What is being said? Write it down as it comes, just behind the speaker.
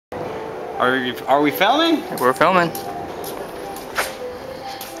Are we filming? We're filming.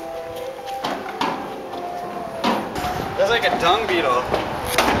 That's like a dung beetle.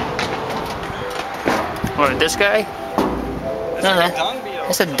 What, this guy? That's No, like a dung beetle.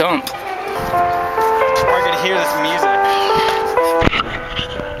 It's a dump. Or I could hear this music.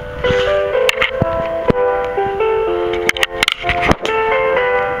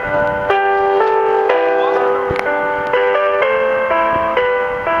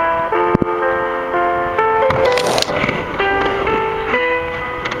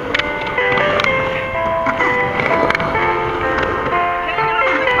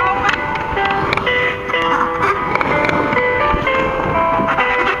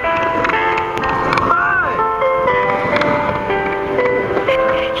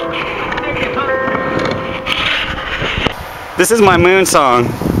 This is my moon song.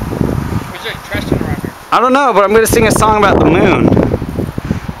 I don't know, but I'm going to sing a song about the moon.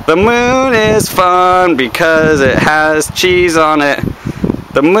 The moon is fun because it has cheese on it.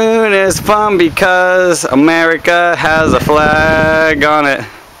 The moon is fun because America has a flag on it.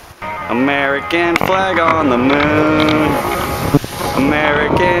 American flag on the moon.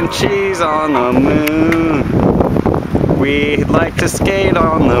 American cheese on the moon. We'd like to skate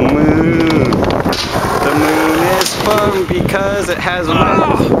on the moon. The moon is fun because it has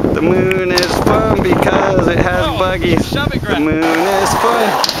the moon is fun because it has buggies. The moon is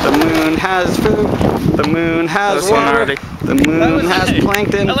fun. The moon has food. The moon has water. The moon has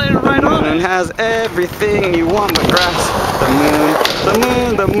plankton. The moon has everything you want but grass. The moon, the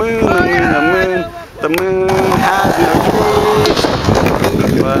moon, the moon, the moon, the moon. The moon has no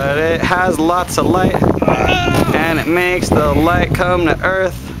trees, but it has lots of light, and it makes the light come to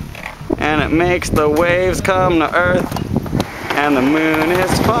Earth. And it makes the waves come to Earth. And the moon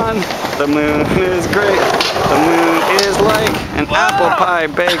is fun. The moon is great. The moon is like an apple pie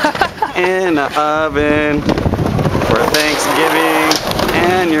baked in an oven for Thanksgiving.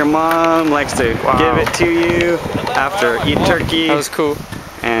 And your mom likes to give it to you after eat turkey. That was cool.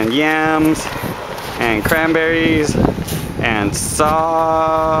 And yams. And cranberries. And sauce.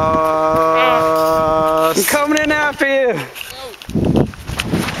 I'm coming in after you.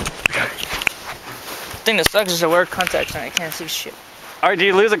 The thing that sucks is I wear contacts and I can't see shit. Alright, do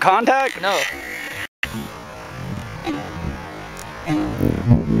you lose a contact? No.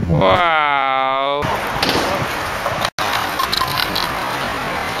 Wow.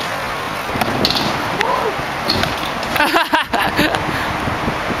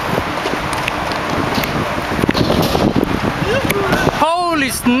 Holy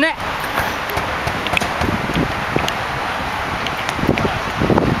snap!